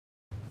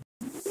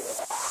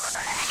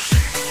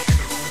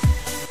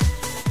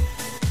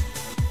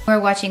We're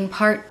watching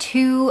part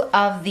 2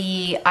 of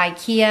the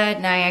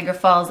Ikea Niagara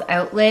Falls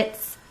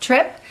Outlets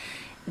trip.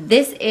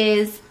 This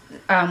is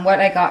what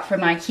I got from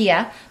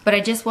Ikea, but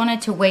I just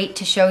wanted to wait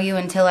to show you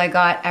until I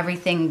got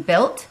everything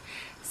built.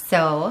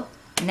 So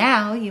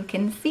now you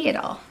can see it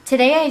all.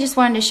 Today I just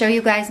wanted to show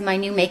you guys my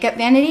new makeup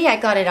vanity. I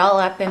got it all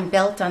up and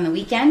built on the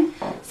weekend.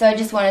 So I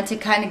just wanted to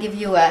kind of give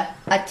you a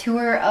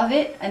tour of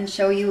it and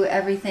show you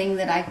everything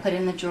that I put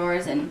in the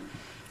drawers. And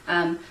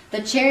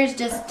the chair is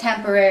just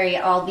temporary.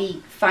 I'll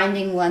be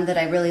finding one that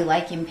I really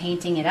like and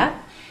painting it up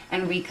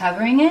and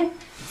recovering it.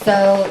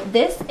 So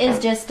this is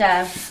just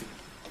a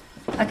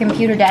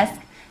computer desk,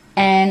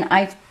 and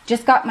I've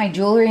just got my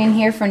jewelry in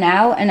here for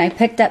now, and I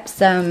picked up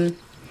some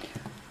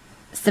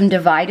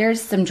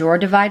dividers, some drawer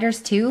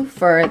dividers too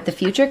for the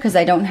future because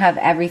I don't have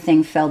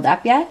everything filled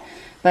up yet.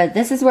 But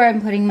this is where I'm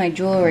putting my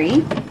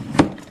jewelry.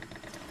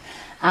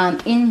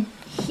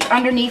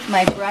 Underneath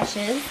my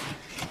brushes,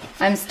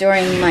 I'm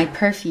storing my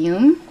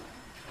perfume.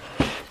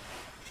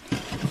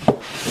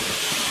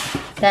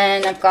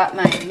 Then I've got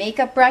my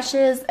makeup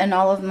brushes and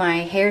all of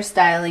my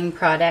hairstyling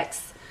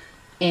products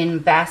in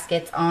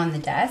baskets on the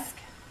desk.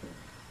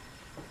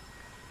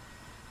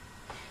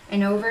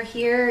 And over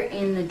here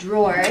in the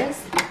drawers,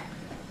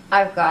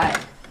 I've got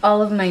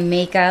all of my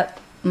makeup,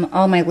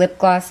 all my lip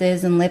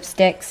glosses and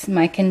lipsticks,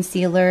 my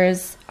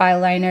concealers,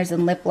 eyeliners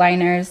and lip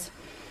liners.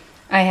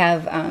 I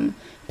have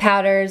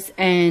powders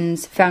and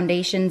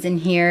foundations in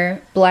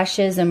here,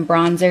 blushes and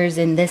bronzers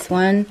in this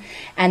one,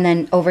 and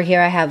then over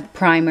here I have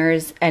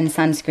primers and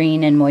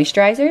sunscreen and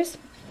moisturizers.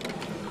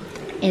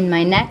 In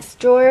my next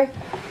drawer,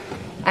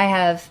 I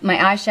have my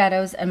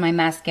eyeshadows and my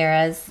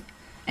mascaras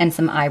and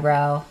some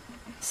eyebrow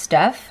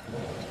stuff.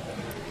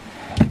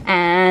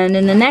 And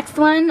in the next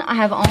one, I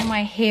have all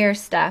my hair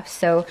stuff.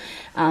 So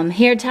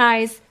hair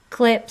ties,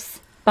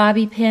 clips,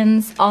 bobby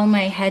pins, all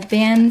my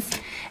headbands.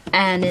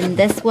 And in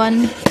this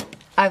one,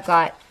 I've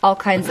got all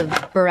kinds of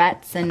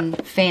barrettes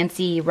and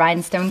fancy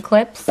rhinestone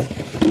clips.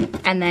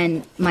 And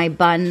then my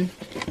bun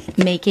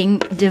making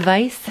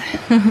device.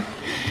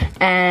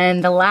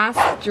 And the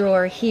last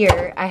drawer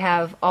here, I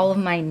have all of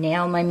my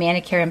my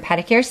manicure and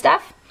pedicure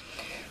stuff.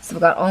 So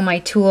I've got all my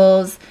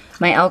tools,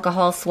 my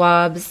alcohol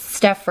swabs,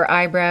 stuff for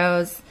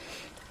eyebrows,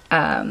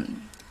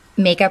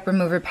 makeup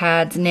remover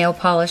pads, nail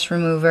polish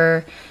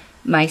remover,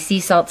 my sea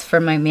salts for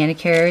my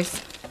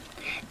manicures.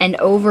 And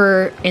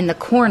over in the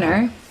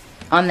corner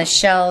on the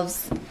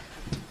shelves,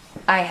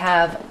 I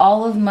have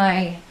all of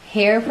my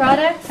hair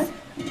products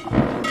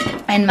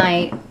and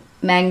my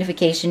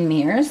magnification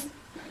mirrors.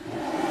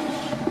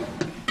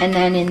 And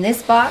then in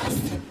this box,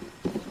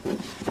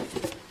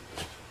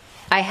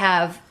 I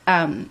have,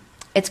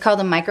 it's called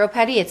a micro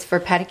pedi. It's for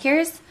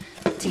pedicures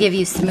to give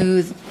you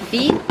smooth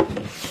feet.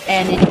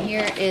 And in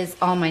here is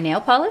all my nail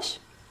polish.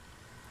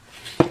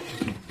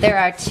 There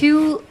are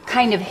two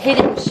kind of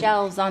hidden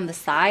shelves on the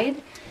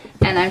side,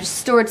 and I've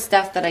stored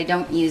stuff that I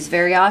don't use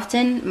very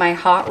often. My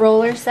hot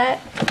roller set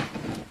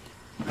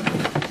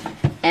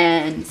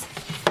and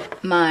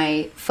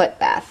my foot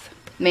bath,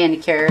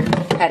 manicure,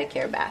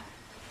 pedicure bath.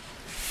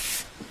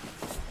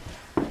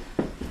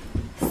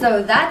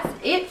 So that's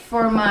it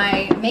for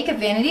my makeup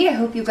vanity. I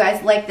hope you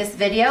guys like this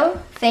video.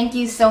 Thank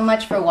you so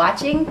much for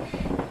watching.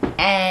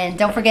 And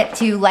don't forget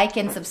to like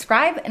and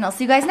subscribe, and I'll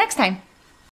see you guys next time.